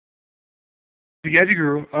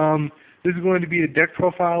Guru. This is going to be a deck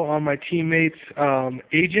profile on my teammate's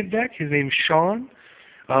agent deck. His name's Sean.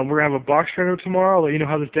 We're going to have a box tournament tomorrow. I'll let you know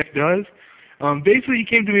how this deck does. Basically,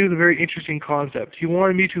 he came to me with a very interesting concept. He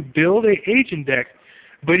wanted me to build a agent deck,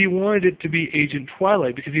 but he wanted it to be Agent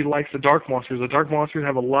Twilight because he likes the Dark Monsters. The Dark Monsters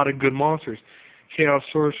have a lot of good monsters. Chaos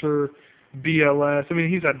Sorcerer, BLS. I mean,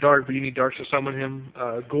 he's not dark, but you need darks to summon him.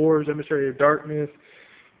 Gores, Emissary of Darkness,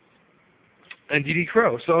 and DD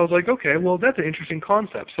Crow. So I was like, okay, well, that's an interesting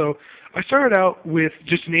concept. So I started out with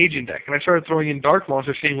just an agent deck, and I started throwing in dark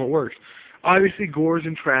monsters, seeing what works. Obviously, Gores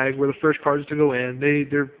and Trag were the first cards to go in.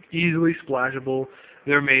 They're easily splashable.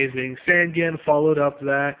 They're amazing. Sandgan followed up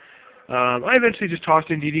that. I eventually just tossed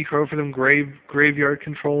in DD Crow for them graveyard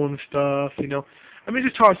control and stuff, you know. I mean,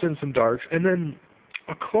 just tossed in some darks. And then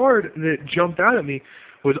a card that jumped out at me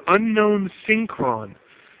was Unknown Synchron.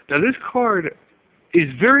 Now, this card is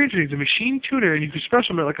very interesting. It's a machine tuner, and you can special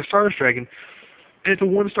summon it like a Stardust Dragon, and it's a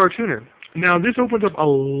one-star tuner. Now, this opens up a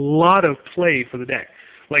lot of play for the deck.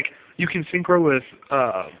 Like, you can synchro with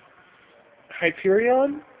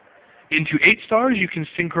Hyperion into 8 stars. You can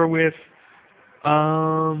synchro with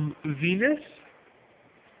Venus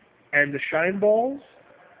and the Shine Balls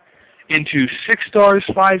into 6 stars,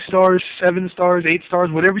 5 stars, 7 stars, 8 stars,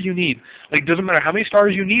 whatever you need. Like, doesn't matter how many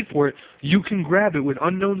stars you need for it, you can grab it with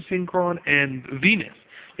Unknown Synchron and Venus.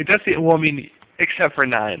 Like, that's the, well, I mean, except for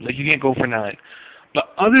 9. Like, you can't go for 9. But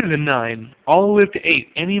other than 9, all the way up to 8,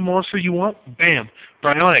 any monster you want, bam.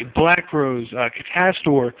 Bionic, Black Rose,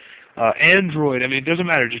 Catastor, Android, I mean, it doesn't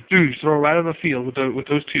matter. Just throw it right on the field with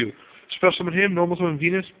those 2. Special summon him, normal summon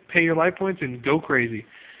Venus, pay your life points, and go crazy.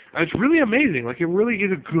 It's really amazing. Like, it really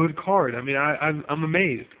is a good card. I mean, I'm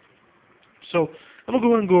amazed. So, I'm going to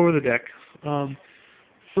go ahead and go over the deck.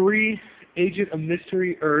 3, Agent of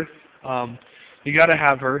Mystery Earth. You got to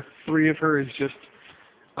have her. 3 of her is just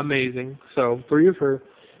amazing. So, 3 of her.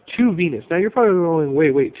 2 Venus. Now, you're probably going,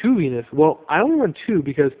 wait, 2 Venus. Well, I only run 2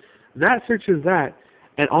 because that searches that.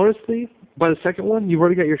 And honestly, by the second one, you've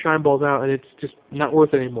already got your Shine Balls out, and it's just not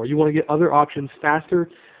worth it anymore. You want to get other options faster.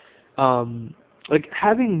 Like,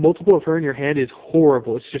 having multiple of her in your hand is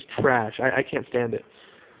horrible. It's just trash. I can't stand it.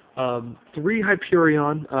 3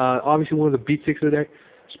 Hyperion, obviously one of the beat 6 of the deck.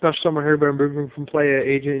 Special summon her by removing from play an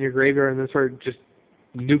agent in your graveyard and then start just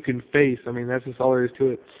nuking face. I mean, that's just all there is to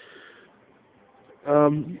it.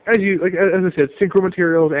 As I said, Synchro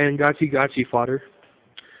Materials and Gachi fodder.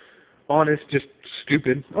 Honest, just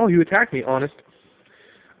stupid. Oh, you attacked me, Honest.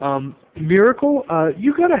 Miracle,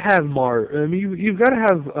 you gotta have I mean, you've gotta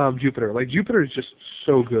have Jupiter. Like, Jupiter is just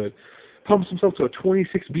so good. Pumps himself to a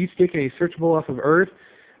 26 beat stick and he's searchable off of Earth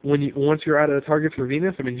once you're out of the target for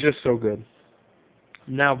Venus. I mean, just so good.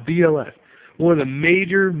 Now, BLS. One of the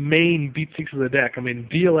main beat 6 of the deck. I mean,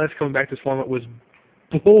 BLS coming back to this format was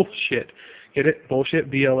bullshit. Get it? Bullshit?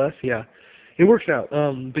 BLS? Yeah. It works out.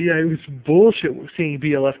 But yeah, it was bullshit seeing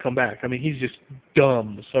BLS come back. I mean, he's just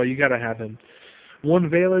dumb, so you gotta have him. 1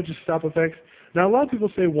 Veiler, just stop effects. Now, a lot of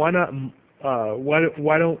people say, why not,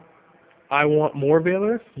 why don't I want more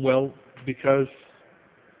Veiler? Well, because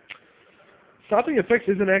stopping effects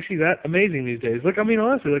isn't actually that amazing these days. Like, I mean,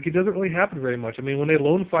 honestly, like, it doesn't really happen very much. I mean, when they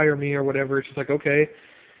lone fire me or whatever, it's just like, okay.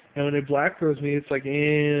 And when they black throws me, it's like,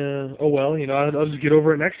 oh well, you know, I'll just get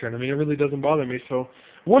over it next turn. I mean, it really doesn't bother me. So,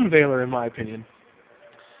 1 Veiler in my opinion.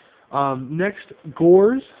 Next,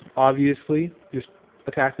 Gores, obviously, just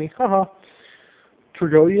attack me. Haha.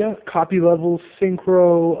 Trigodia, copy level,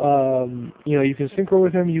 synchro, you know, you can synchro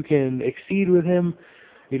with him, you can exceed with him,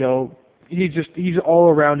 you know, he's all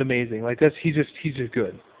around amazing. Like, he's just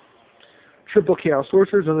good. Triple Chaos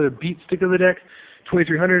Sorcerers, another beat stick of the deck.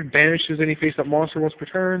 2300, banishes any face-up monster once per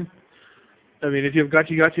turn. I mean, if you have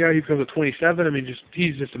Gachi out, he becomes a 27. I mean,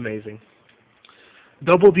 he's just amazing.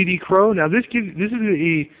 Double DD Crow. Now, this is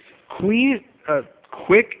a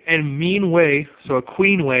quick and mean way, so a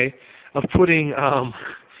queen way, of putting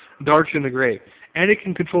darks in the grave. And it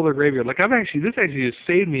can control their graveyard. Like, this actually has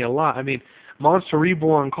saved me a lot. I mean, Monster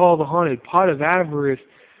Reborn, Call of the Haunted, Pot of Avarice,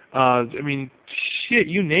 I mean, shit,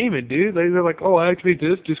 you name it, dude. They're like, oh, I activate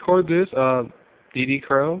this, discard this, DD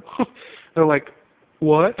Crow. They're like,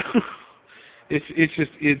 what? It's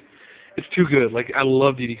too good. Like, I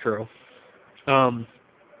love DD Crow.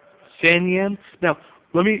 Sanyan. Now,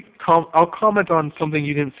 I'll comment on something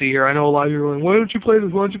you didn't see here. I know a lot of you are going, why don't you play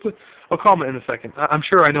this? Why don't you play? I'll comment in a second. I'm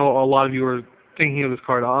sure I know a lot of you are thinking of this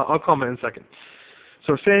card. I'll comment in a second.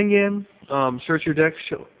 So, Sanyan, search your deck,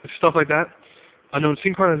 stuff like that. Unknown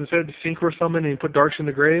Synchron, as I said, synchro summon and put darks in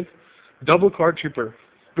the grave. Double card trooper.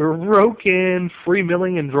 Broken, free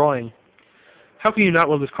milling, and drawing. How can you not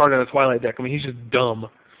love this card out of Twilight deck? I mean, he's just dumb.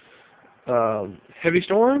 Heavy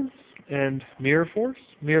Storm, and Mirror Force.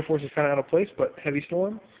 Mirror Force is kind of out of place, but Heavy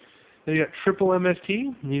Storm. Then you got triple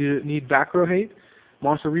MST. Need Back Row Hate.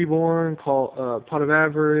 Monster Reborn, Pot of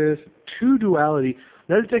Avarice, 2 Duality.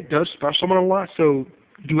 That deck does special summon a lot, so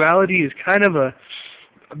Duality is kind of a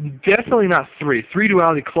definitely not 3. 3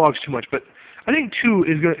 Duality clogs too much, but I think 2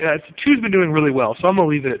 is going. 2's been doing really well, so I'm gonna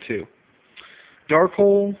leave it at 2. Dark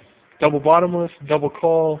Hole, Double Bottomless, Double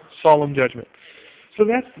Call, Solemn Judgment. So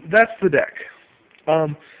that's the deck.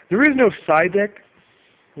 There is no side deck.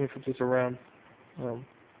 Let me flip this around.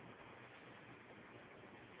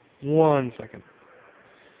 1 second.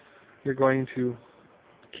 You're going to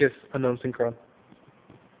kiss Unknown Synchron.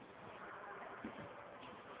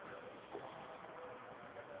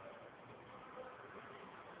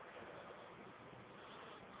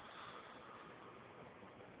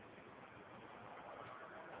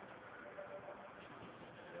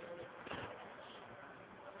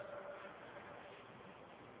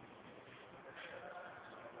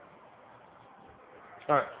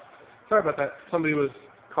 Alright. Sorry about that. Somebody was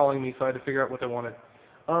calling me, so I had to figure out what they wanted.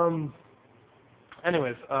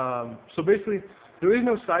 So basically, there is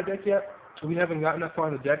no side deck yet. We haven't gotten that far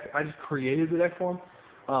in the deck. I just created the deck for him.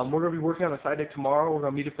 We're going to be working on the side deck tomorrow. We're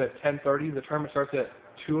going to meet up at 10:30. The tournament starts at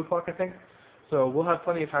 2 o'clock, I think. So we'll have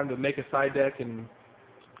plenty of time to make a side deck and,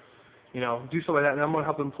 do stuff like that. And I'm going to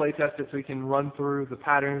help him play test it so he can run through the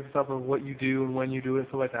patterns and stuff of what you do and when you do it and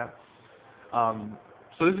stuff like that.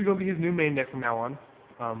 So this is going to be his new main deck from now on.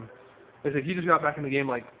 Like I said, he just got back in the game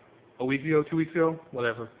like a week ago, 2 weeks ago,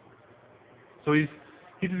 whatever. So he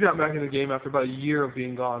just got back in the game after about a year of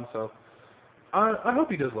being gone. So I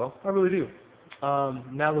hope he does well. I really do.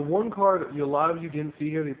 Now the one card a lot of you didn't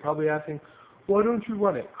see here, you're probably asking, why don't you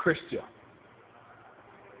run it? Christia.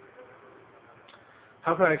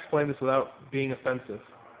 How can I explain this without being offensive?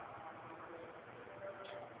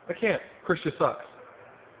 I can't. Christia sucks.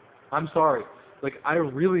 I'm sorry. Like, I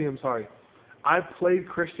really am sorry. I played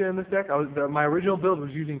Christia in this deck. My original build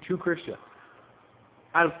was using 2 Christia.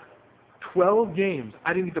 Out of 12 games,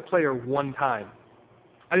 I didn't get to play her 1 time.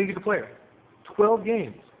 I didn't get to play her. 12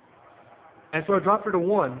 games. And so I dropped her to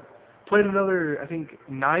 1, played another, I think,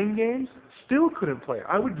 9 games, still couldn't play her.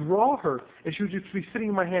 I would draw her, and she would just be sitting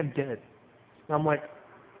in my hand dead. And I'm like,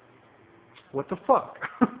 what the fuck?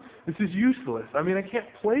 This is useless. I mean, I can't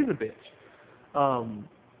play the bitch.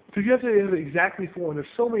 Because you have to have exactly 4, and there's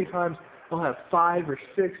so many times I'll have 5 or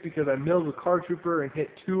 6 because I milled with Card Trooper and hit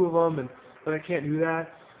 2 of them, and then I can't do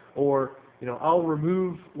that. Or, I'll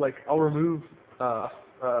remove a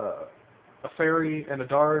fairy and a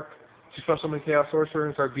dark, just special summon Chaos Sorcerer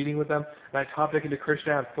and start beating with them, and I top deck into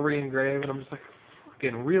Krishna, I have 3 engraved, and I'm just like,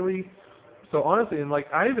 fucking really? So honestly, and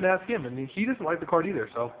I even asked him, and he doesn't like the card either,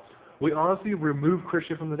 so we honestly removed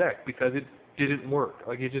Krishna from the deck because it didn't work.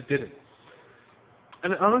 It just didn't.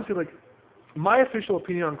 And honestly, my official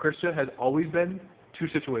opinion on Christia has always been too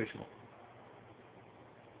situational.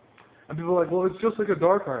 And people are like, well, it's just like a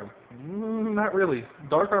Dark Arm. Not really.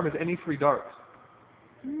 Dark Arm is any 3 darks.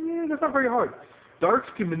 That's not very hard. Darks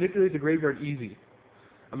can manipulate the graveyard easy.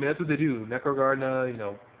 I mean, that's what they do.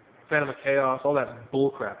 Necrogardna, Phantom of Chaos, all that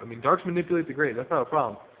bullcrap. I mean, darks manipulate the graveyard. That's not a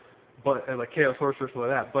problem. But, and Chaos Sorcerer, stuff like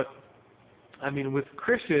that. But, I mean, with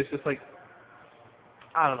Christia, it's just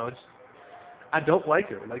I don't know, I don't like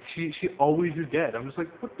her. She always is dead. I'm just like,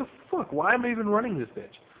 what the fuck? Why am I even running this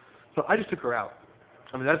bitch? So I just took her out.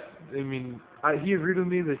 He agreed with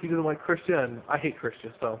me that he doesn't like Christia, and I hate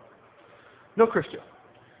Christia, so no Christia.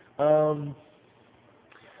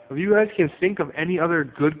 If you guys can think of any other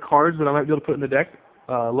good cards that I might be able to put in the deck,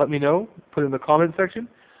 let me know. Put it in the comment section.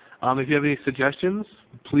 If you have any suggestions,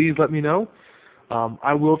 please let me know.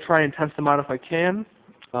 I will try and test them out if I can.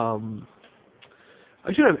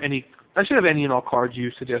 I should have any and all cards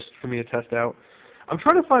you suggest for me to test out. I'm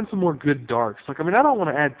trying to find some more good darks. I don't want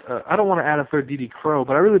to add a third DD Crow,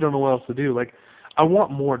 but I really don't know what else to do. I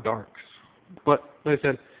want more darks, but like I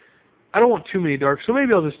said, I don't want too many darks, so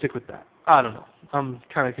maybe I'll just stick with that. I don't know. I'm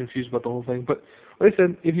kind of confused about the whole thing, but like I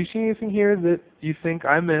said, if you see anything here that you think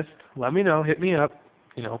I missed, let me know. Hit me up,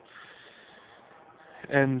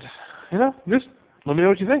 and just let me know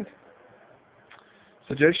what you think.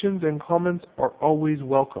 Suggestions and comments are always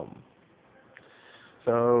welcome.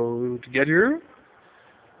 So, to get here,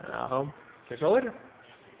 I'll catch y'all later.